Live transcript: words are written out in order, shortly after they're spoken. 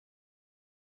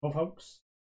Well, folks,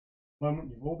 moment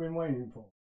you've all been waiting for.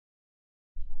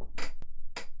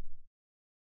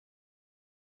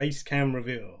 Face cam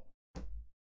reveal.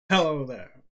 Hello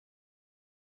there.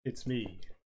 It's me.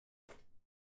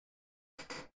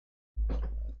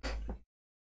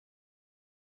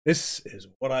 This is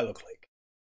what I look like.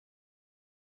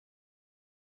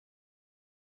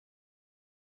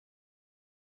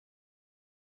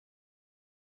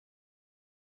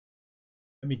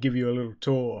 Let me give you a little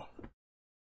tour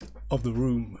of the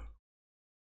room.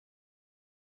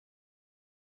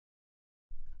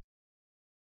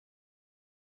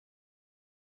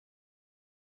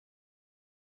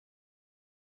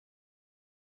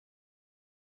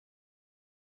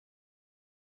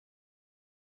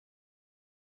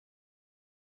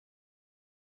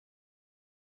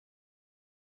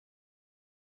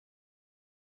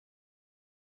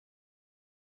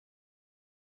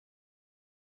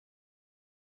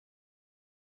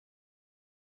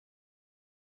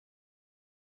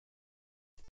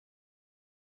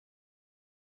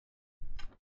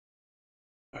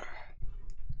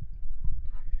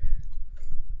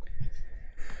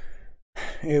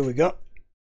 Here we go.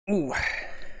 Ooh.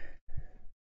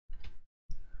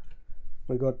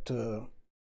 We got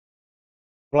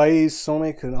Blaze,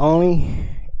 Sonic, and Arnie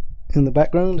in the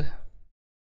background.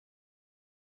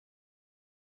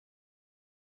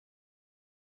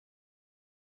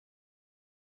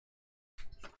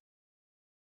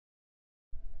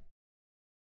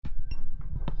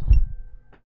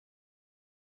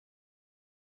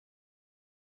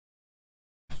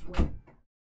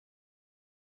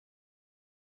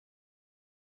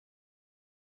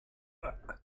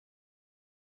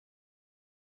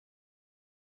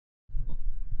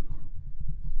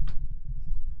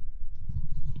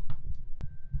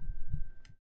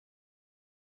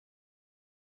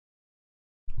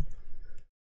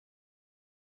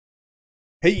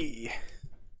 Hey!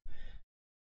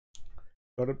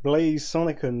 Got it, Blaze,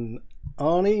 Sonic, and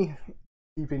Arnie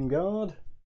keeping guard.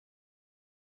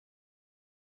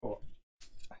 Oh.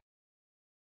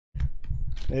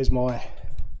 There's my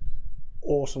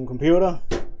awesome computer.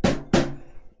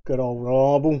 Good old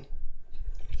reliable.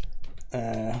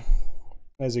 There's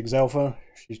Xzelpher.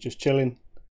 She's just chilling.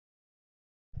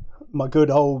 My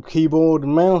good old keyboard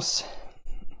and mouse.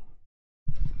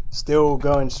 Still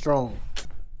going strong.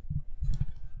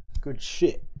 Good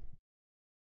shit.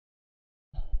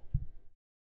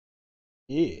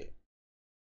 Yeah.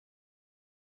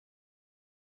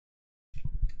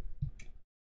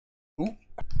 Ooh.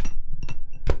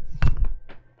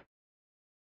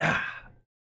 Ah.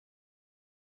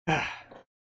 Ah.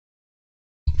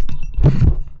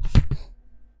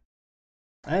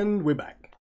 And we're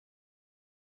back.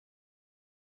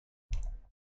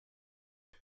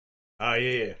 Ah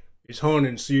yeah, it's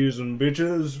hunting season,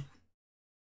 bitches.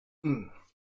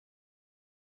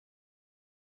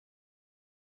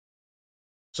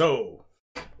 So,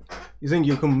 you think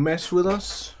you can mess with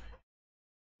us?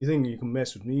 You think you can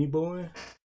mess with me, boy?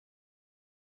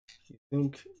 You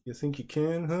think you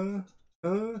can, huh?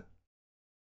 Huh?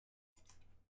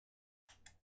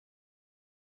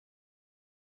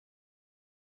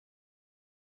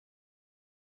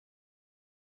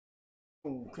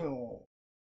 Oh.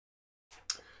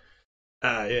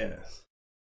 Ah, yes.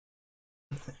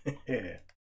 Yeah.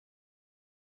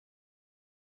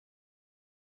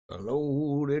 A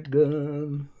loaded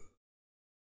gun.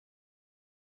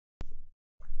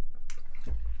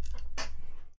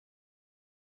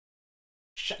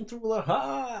 Shot through the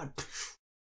heart.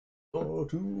 Or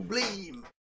to blame.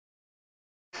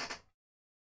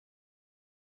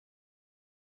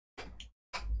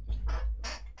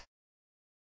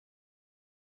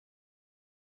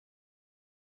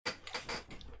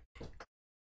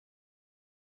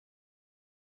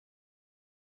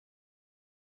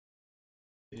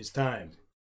 It is time.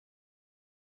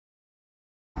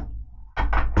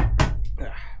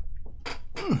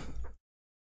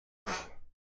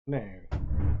 No.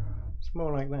 It's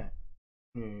more like that.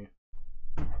 Yeah.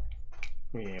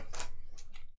 Yeah.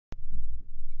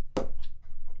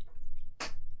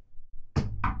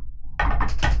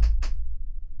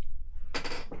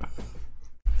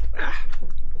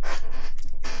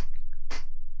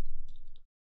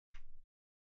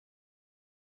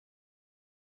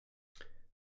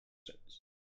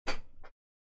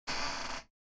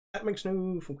 That makes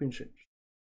no fucking sense.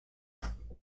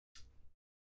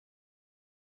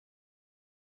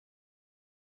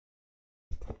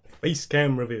 Face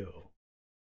cam reveal.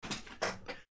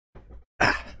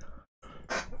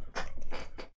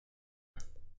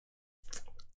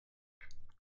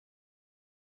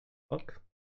 Fuck.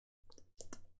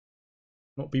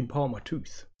 Not being part of my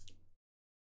tooth.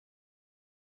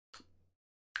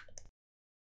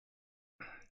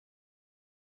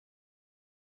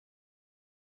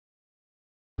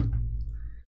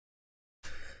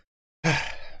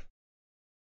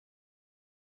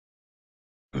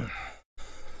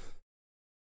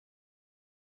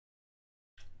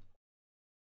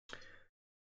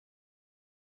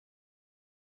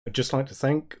 I'd just like to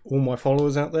thank all my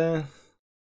followers out there.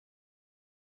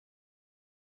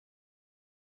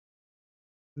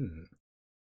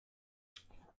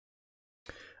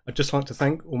 I'd just like to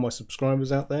thank all my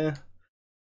subscribers out there.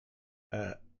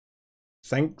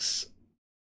 Thanks.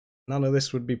 None of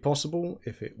this would be possible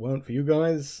if it weren't for you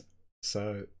guys.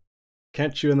 So,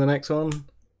 catch you in the next one.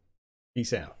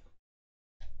 Peace out.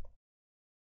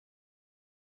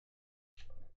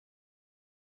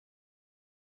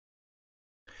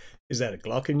 Is that a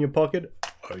Glock in your pocket?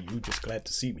 Or are you just glad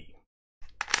to see me?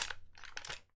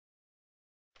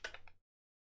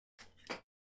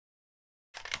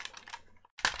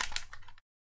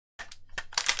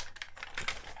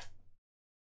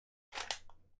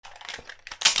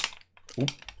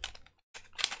 Oop.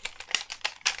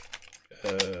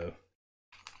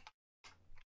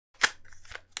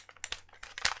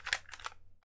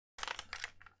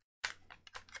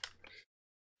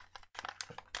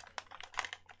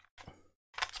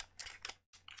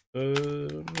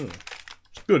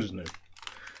 It's good, isn't it?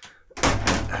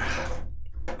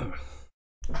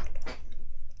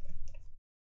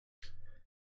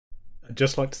 I'd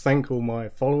just like to thank all my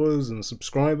followers and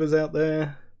subscribers out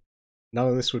there. None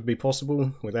of this would be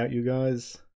possible without you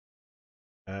guys.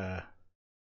 So,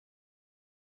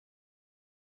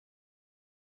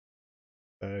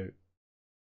 I'll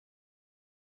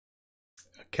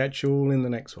catch you all in the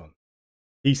next one.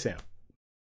 Peace out.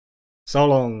 So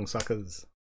long, suckers.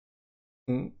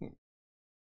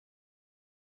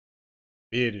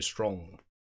 Beard is strong.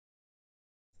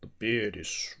 The beard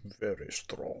is very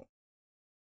strong.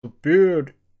 The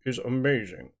beard is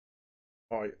amazing.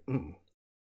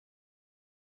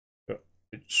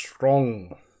 It's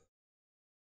strong.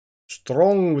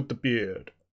 Strong with the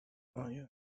beard. Oh yeah.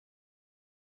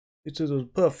 It is a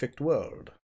perfect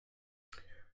world.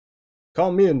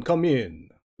 Come in, come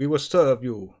in. We will serve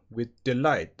you with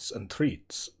delights and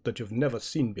treats that you've never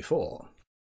seen before.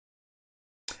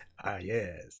 Ah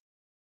yes.